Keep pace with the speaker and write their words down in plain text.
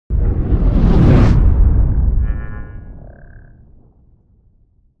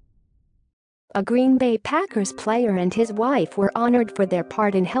A Green Bay Packers player and his wife were honored for their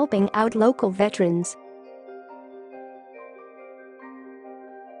part in helping out local veterans.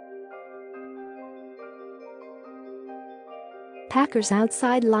 Packers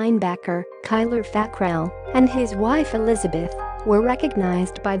outside linebacker Kyler Fackrell and his wife Elizabeth were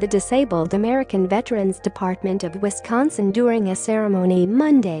recognized by the Disabled American Veterans Department of Wisconsin during a ceremony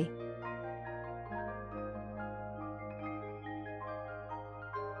Monday.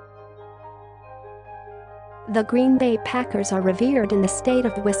 The Green Bay Packers are revered in the state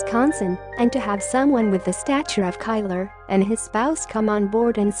of Wisconsin, and to have someone with the stature of Kyler and his spouse come on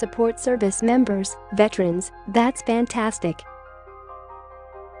board and support service members, veterans, that's fantastic.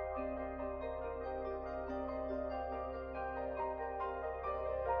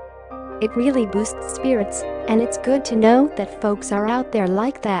 It really boosts spirits, and it's good to know that folks are out there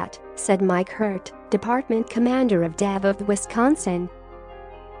like that, said Mike Hert, Department Commander of DAV of Wisconsin.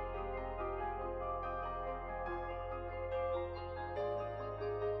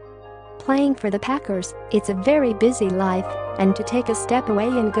 Playing for the Packers, it's a very busy life, and to take a step away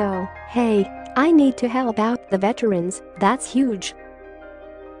and go, hey, I need to help out the veterans, that's huge.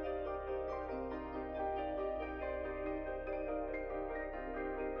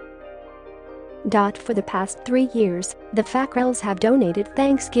 For the past 3 years, the Fackrells have donated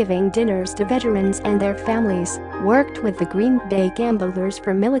Thanksgiving dinners to veterans and their families, worked with the Green Bay Gamblers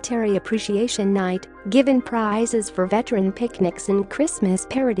for Military Appreciation Night, given prizes for veteran picnics and Christmas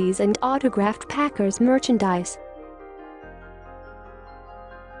parodies and autographed Packers merchandise.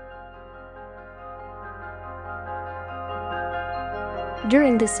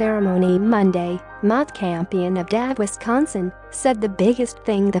 During the ceremony Monday, Mike Kampien of DAV Wisconsin said the biggest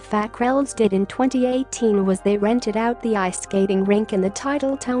thing the Fackrells did in 2018 was they rented out the ice skating rink in the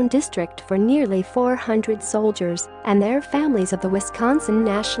Titletown District for nearly 400 soldiers and their families of the Wisconsin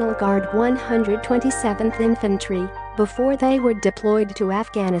National Guard 127th Infantry before they were deployed to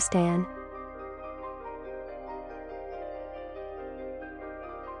Afghanistan.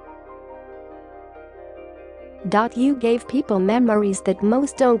 You gave people memories that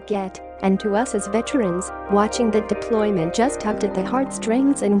most don't get, and to us as veterans, watching the deployment just tugged at the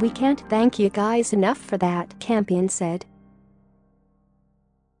heartstrings, and we can't thank you guys enough for that, Kampien said.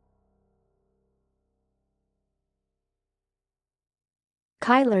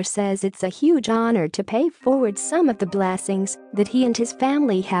 Kyler says it's a huge honor to pay forward some of the blessings that he and his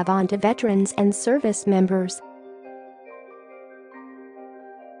family have onto veterans and service members.